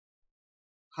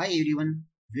Hi everyone,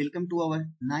 welcome to our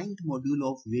 9th module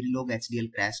of Verilog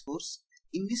HDL crash course.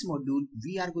 In this module,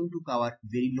 we are going to cover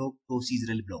Verilog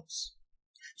procedural blocks.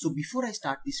 So before I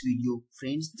start this video,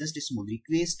 friends, just a small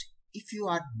request. If you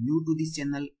are new to this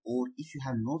channel or if you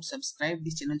have not subscribed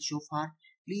this channel so far,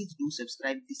 please do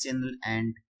subscribe this channel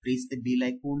and press the bell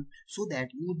icon so that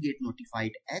you will get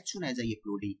notified as soon as I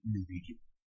upload a new video.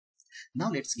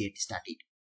 Now let's get started.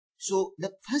 So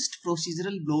the first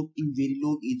procedural block in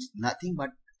Verilog is nothing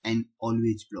but an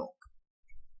always block.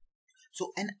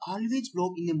 So an always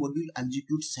block in a module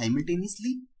executes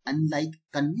simultaneously, unlike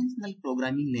conventional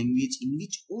programming language in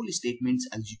which all statements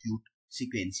execute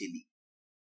sequentially.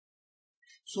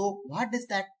 So what does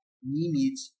that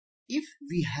mean is, if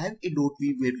we have a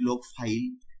 .v Verilog file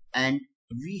and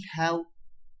we have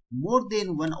more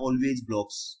than one always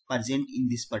blocks present in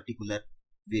this particular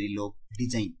Verilog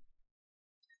design,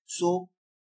 so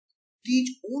these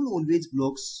all always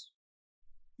blocks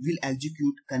will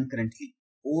execute concurrently,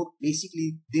 or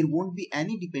basically there won't be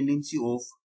any dependency of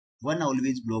one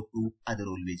always block to other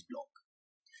always block.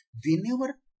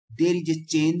 Whenever there is a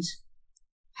change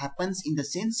happens in the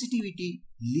sensitivity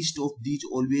list of these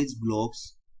always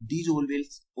blocks, these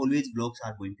always blocks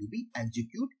are going to be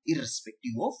executed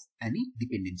irrespective of any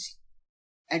dependency.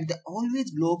 And the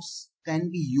always blocks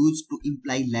can be used to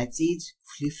imply latches,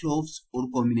 flip-flops or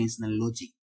combinational logic.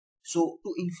 So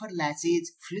to infer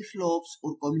latches, flip-flops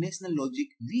or combinational logic,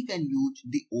 we can use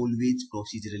the always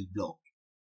procedural block.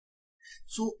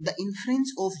 So the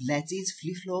inference of latches,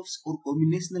 flip-flops or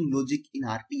combinational logic in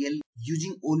RTL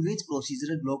using always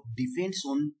procedural block depends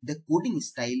on the coding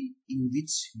style in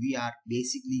which we are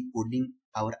basically coding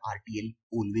our RTL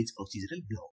always procedural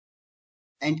block.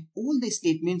 And all the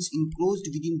statements enclosed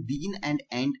within begin and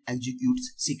end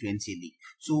executes sequentially.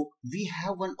 So we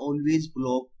have one always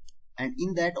block, and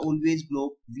in that always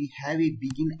block we have a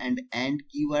begin and end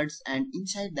keywords, and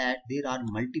inside that there are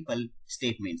multiple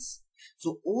statements.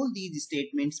 So all these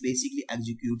statements basically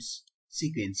executes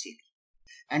sequentially.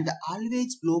 And the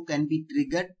always block can be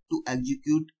triggered to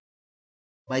execute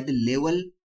by the level,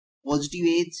 positive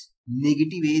edge,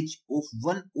 negative edge of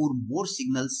one or more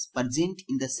signals present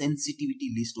in the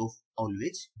sensitivity list of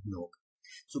always block.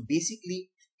 So basically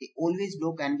a always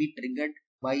block can be triggered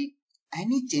by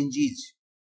any changes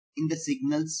in the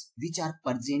signals which are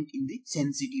present in the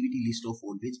sensitivity list of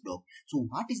always block. So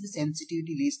what is the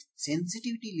sensitivity list?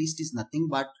 Sensitivity list is nothing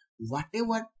but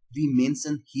whatever we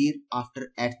mention here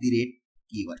after @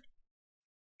 keyword.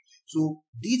 So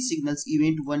these signals,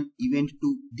 event 1, event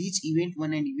 2, these event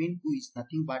 1 and event 2 is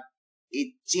nothing but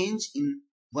a change in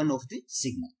one of the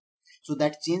signal. So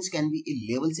that change can be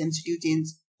a level sensitive change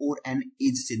or an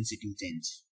edge sensitive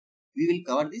change. We will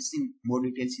cover this in more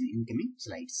details in incoming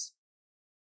slides.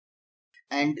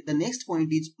 And the next point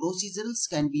is procedurals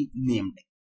can be named.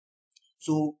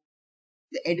 So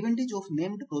the advantage of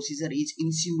named procedure is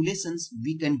in simulations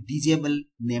we can disable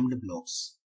named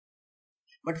blocks.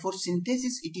 But for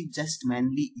synthesis it is just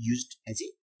mainly used as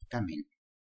a command.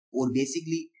 Or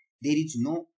basically there is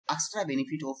no extra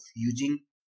benefit of using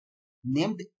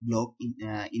named block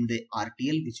in the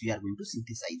RTL which we are going to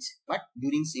synthesize. But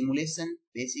during simulation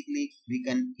basically we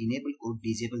can enable or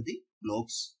disable the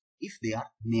blocks if they are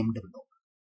named block.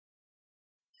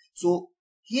 So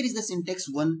here is the syntax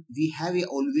 1. We have a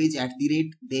always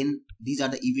 @ then these are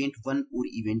the event 1 or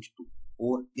event 2,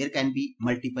 or there can be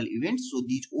multiple events. So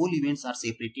these all events are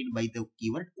separated by the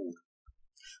keyword or.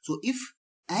 So if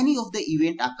any of the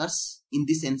event occurs in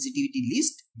the sensitivity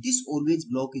list, this always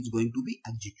block is going to be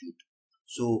executed.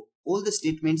 So all the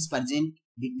statements present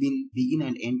between begin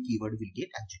and end keyword will get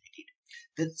executed.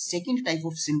 The second type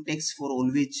of syntax for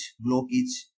always block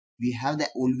is we have the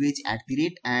always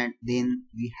 @ and then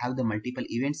we have the multiple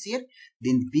events here,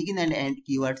 then begin and end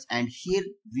keywords, and here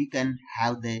we can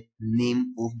have the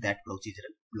name of that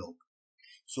procedural block.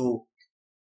 So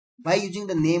by using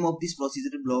the name of this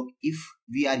procedural block, if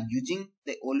we are using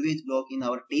the always block in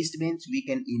our test bench, we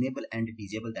can enable and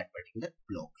disable that particular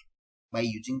block by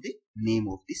using the name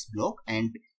of this block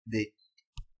and the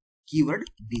keyword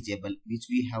disable, which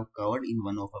we have covered in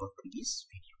one of our previous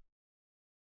videos.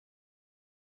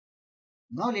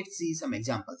 Now let's see some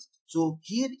examples. So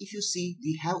here if you see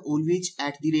we have always @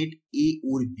 A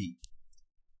or B.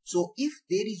 So if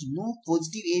there is no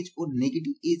positive edge or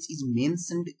negative edge is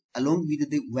mentioned along with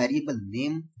the variable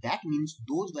name, that means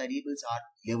those variables are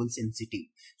level sensitive.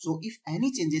 So if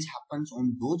any changes happens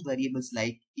on those variables,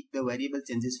 like if the variable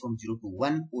changes from 0 to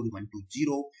 1 or 1 to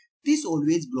 0, this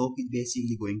always block is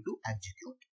basically going to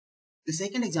execute. The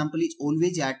second example is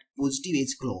always @ positive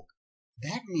edge clock.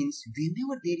 That means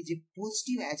whenever there is a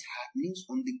positive edge happenings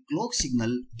on the clock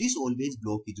signal, this always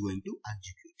block is going to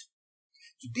execute.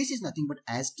 So this is nothing but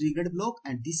as triggered block,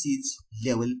 and this is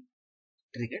level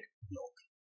triggered block.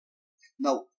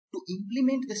 Now to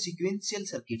implement the sequential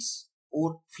circuits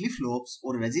or flip-flops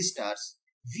or resistors,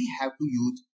 we have to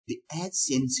use the edge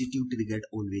sensitive triggered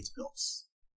always blocks.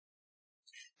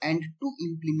 And to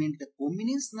implement the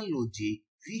combinational logic,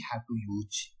 we have to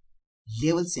use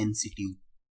level sensitive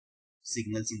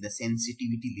signals in the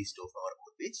sensitivity list of our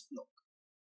always block.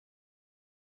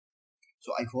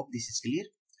 So I hope this is clear.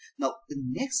 Now the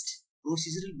next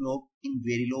procedural block in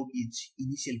Verilog is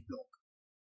initial block.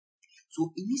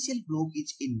 So initial block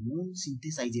is a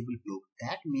non-synthesizable block.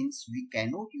 That means we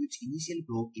cannot use initial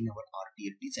block in our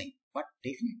RTL design, but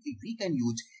definitely we can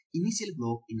use initial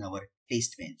block in our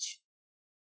test bench.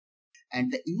 And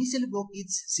the initial block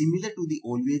is similar to the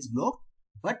always block,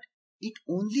 but it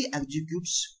only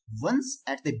executes once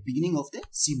at the beginning of the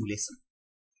simulation.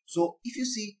 So if you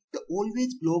see, the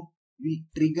always block will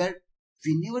trigger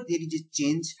whenever there is a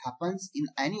change happens in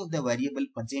any of the variable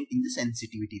present in the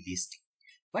sensitivity list.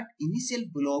 But initial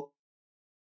block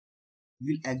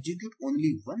will execute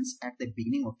only once at the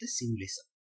beginning of the simulation.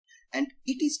 And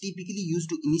it is typically used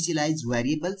to initialize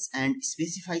variables and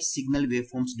specify signal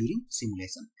waveforms during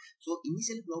simulation. So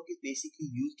initial block is basically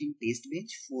used in test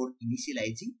bench for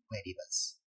initializing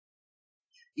variables.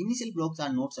 Initial blocks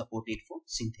are not supported for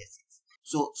synthesis.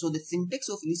 So the syntax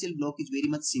of initial block is very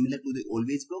much similar to the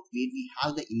always block, where we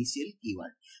have the initial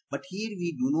keyword. But here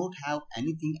we do not have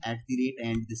anything at the rate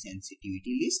and the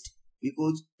sensitivity list,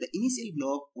 because the initial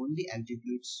block only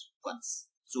executes once.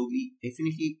 So we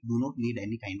definitely do not need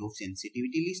any kind of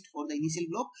sensitivity list for the initial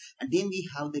block. And then we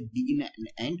have the begin and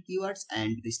end keywords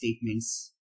and the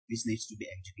statements which needs to be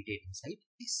executed inside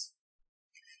this.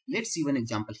 Let's see one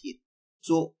example here.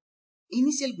 So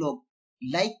initial block,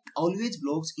 like always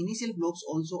blocks, initial blocks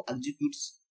also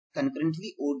executes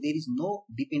concurrently, or there is no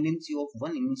dependency of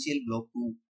one initial block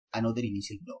to another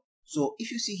initial block. So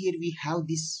if you see here, we have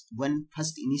this one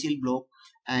first initial block,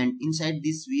 and inside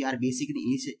this we are basically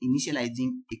initializing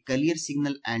a clear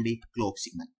signal and a clock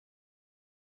signal.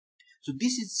 So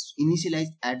this is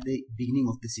initialized at the beginning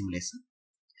of the simulation.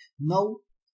 Now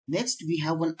next we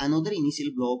have another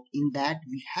initial block. In that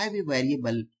we have a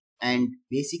variable, and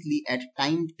basically at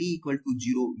time t equal to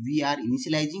 0 we are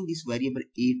initializing this variable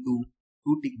a to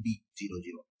tick b 0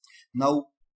 0. Now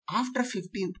after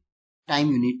 15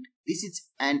 time unit, this is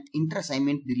an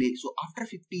inter-assignment delay. So after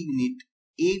 50 unit,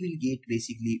 a will get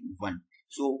basically 1.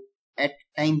 So at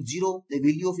time 0 the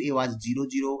value of a was 0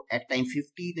 0. At time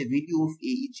 50 the value of a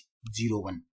is 0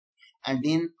 1. And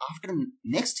then after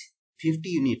next 50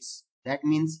 units, that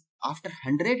means after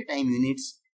 100 time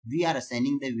units, we are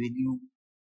assigning the value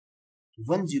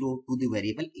 1 0 to the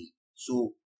variable a.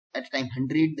 So at time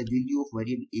 100 the value of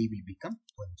variable a will become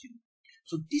 1 0.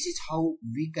 So this is how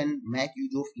we can make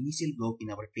use of initial block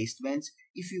in our test bench.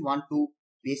 If we want to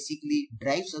basically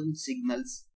drive some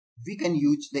signals, we can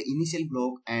use the initial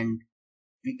block and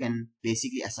we can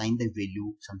basically assign the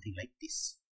value something like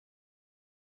this.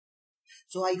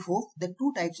 So I hope the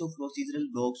two types of procedural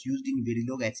blocks used in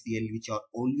Verilog HDL, which are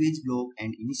always block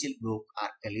and initial block,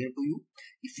 are clear to you.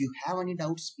 If you have any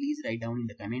doubts, please write down in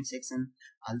the comment section.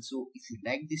 Also, if you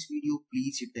like this video,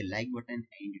 please hit the like button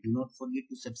and do not forget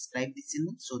to subscribe this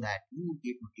channel so that you will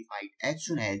get notified as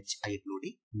soon as I upload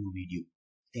a new video.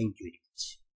 Thank you very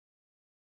much.